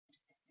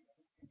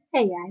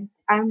Hey guys,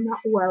 I'm not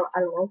well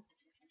at all.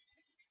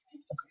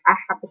 I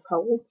have a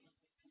cold.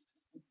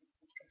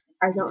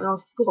 I don't know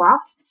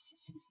what.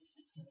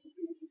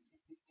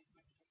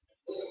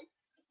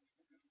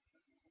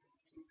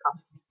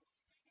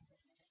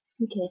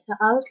 Okay, so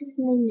I was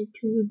listening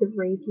to the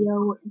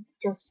radio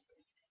just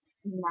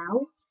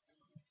now,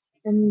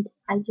 and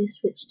I just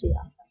switched it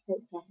off.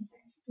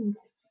 Okay.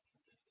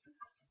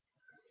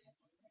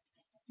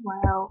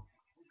 Well,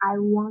 I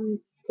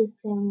want to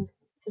sing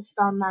the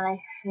song that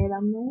I heard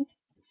on there,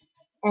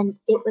 and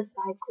it was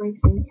by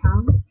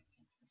Greyson.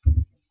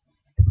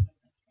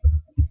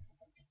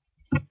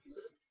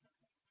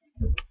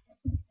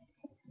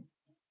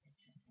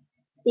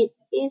 It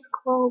is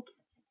called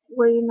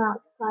Waiting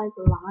Outside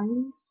the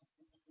Lines,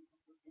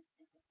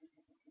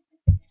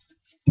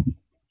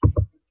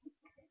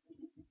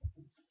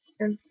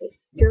 and it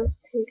does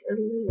take a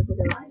little bit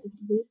of like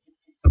this.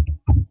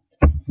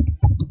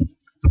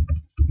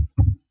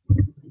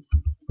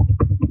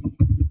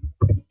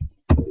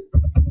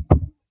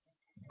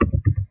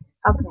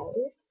 Okay,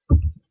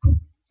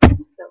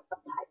 so I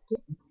typed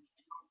it.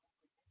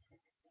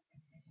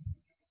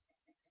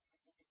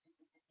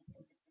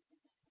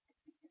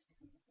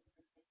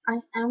 I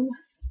am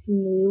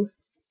new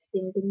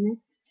singing this.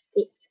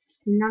 It's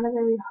not a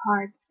very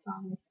hard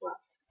song, but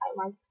I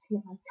like to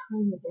take my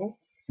time with it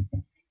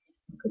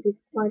because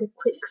it's quite a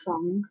quick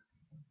song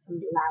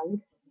and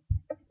loud.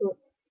 So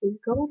please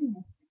go in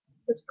there,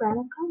 subscribe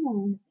and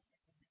comment.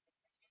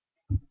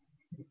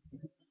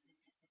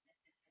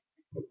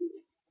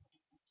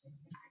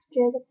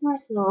 Share the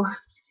commercial.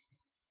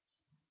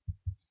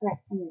 Right,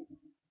 anyway.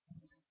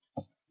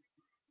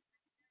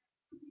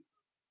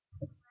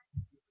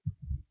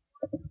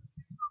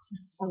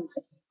 Um,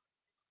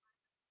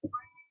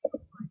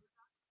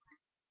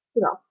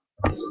 so,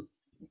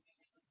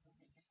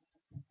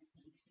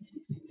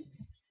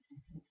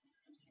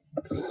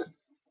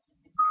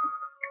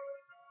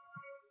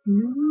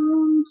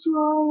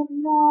 enjoy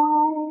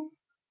life,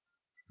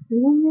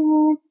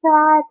 living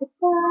inside the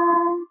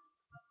bar.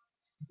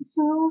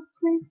 So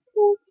sweet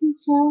taking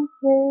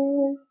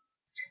chances.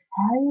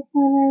 How you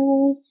gonna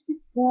reach the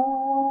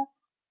top?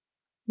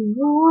 The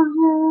rules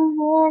and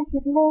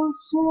regulations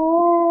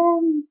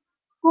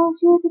want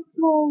you to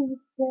play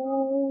it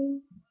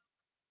safe.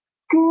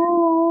 Go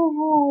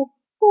ahead,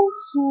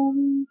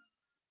 patient.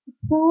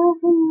 Before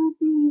you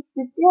leave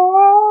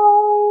today,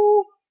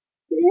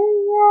 you're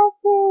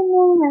walking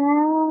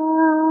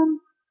around,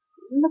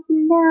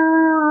 looking down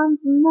on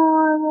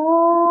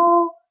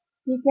tomorrow.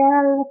 You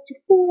gotta let your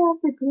feet off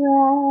the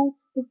ground.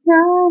 The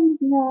time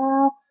is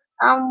now.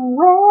 I'm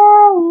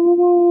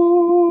waiting.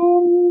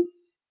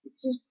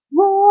 Just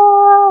wait.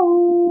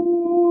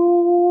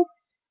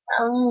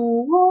 I'm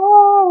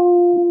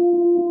waiting.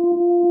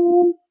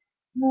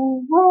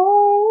 I'm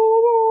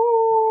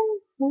waiting.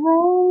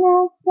 Waiting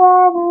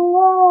outside the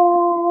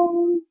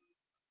light.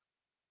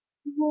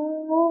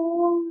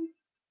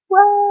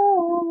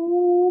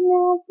 Waiting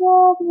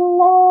outside the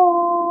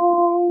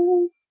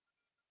light.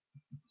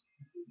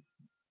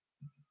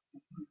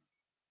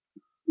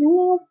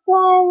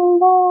 Outside the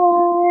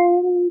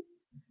light.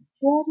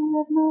 Try to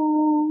have no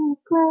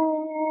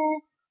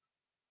regret.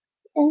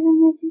 Even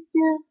if it's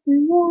just a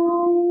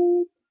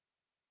night.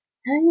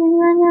 How you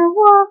gonna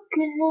walk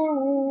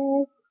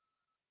ahead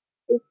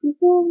if you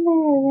can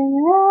live in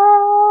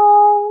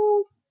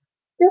life?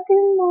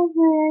 Looking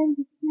over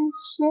the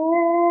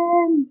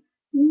vision,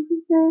 you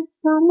deserve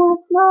so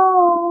much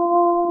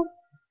more.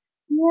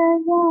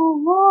 There's a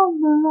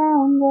world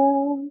around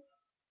us,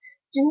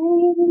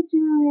 dreaming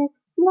to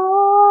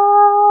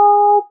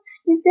explore.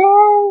 Is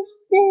there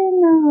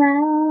sitting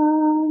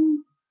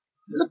around,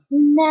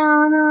 looking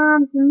down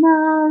on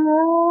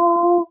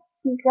tomorrow?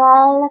 You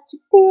gotta let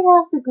your feet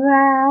off the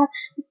ground.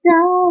 The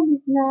time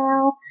is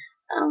now.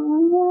 I'm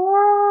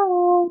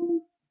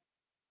alone.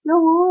 No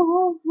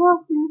one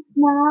wants to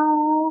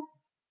smile.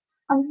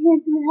 I'm here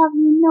to help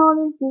you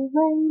notice the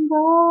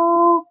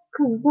rainbow.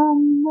 'Cause I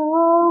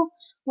know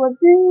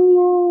what's in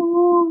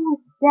you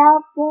is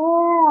out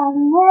there. I'm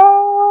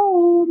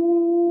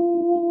waiting.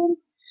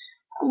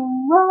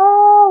 I'm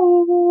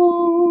waiting.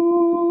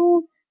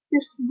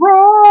 Just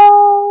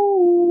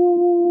waiting.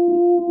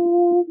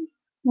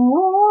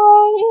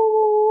 Waiting.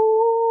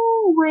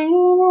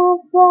 Waiting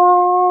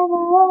outside the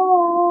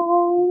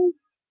light.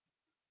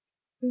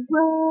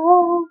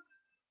 Whoa,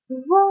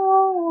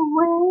 whoa,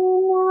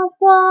 waiting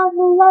outside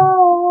the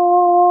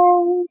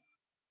light.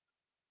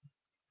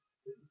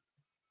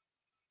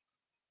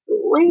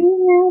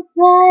 Waiting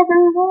outside the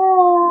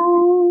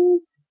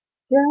light.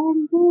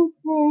 Trying to be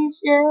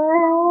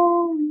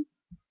patient.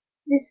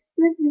 This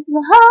is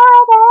the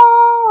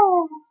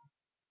hardest.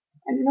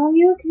 I know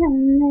you can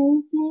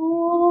make it.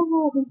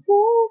 What is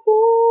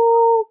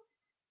it?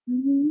 I'm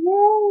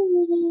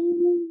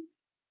waiting,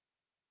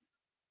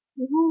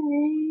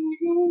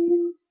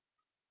 waiting.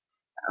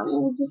 I'm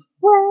just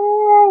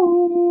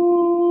waiting.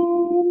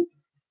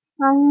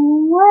 I'm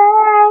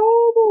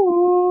waiting.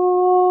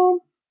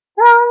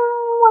 I'm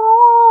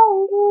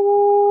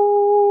waiting.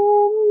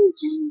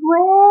 Just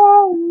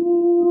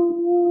waiting.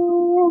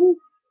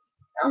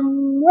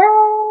 I'm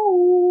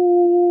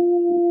waiting,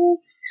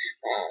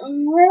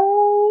 I'm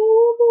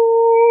waiting,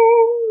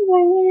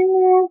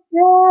 waiting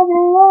for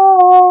the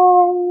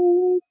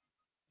light.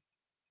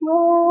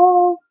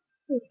 Well,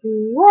 if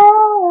you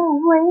are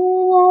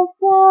waiting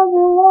for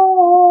the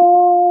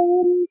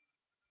light,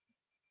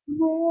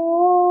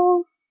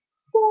 well,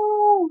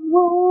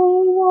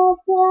 waiting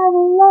for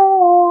the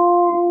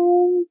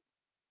light.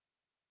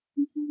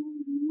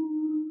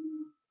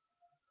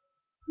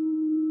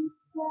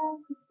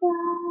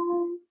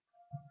 Goodbye,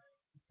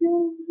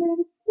 just let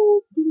it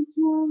take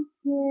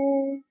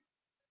chances.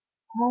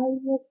 How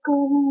you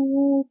gonna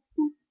reach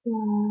the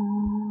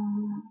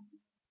sky?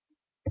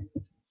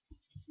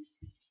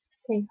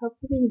 Okay, hope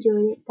you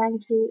enjoyed it.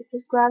 Thank you.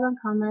 Subscribe and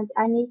comment.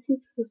 I need to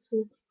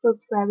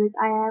subscribers.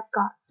 I have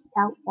got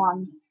that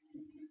one.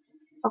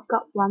 I've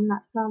got one.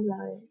 That's not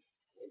low.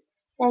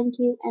 Thank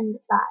you and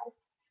bye.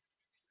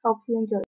 Hope you enjoyed.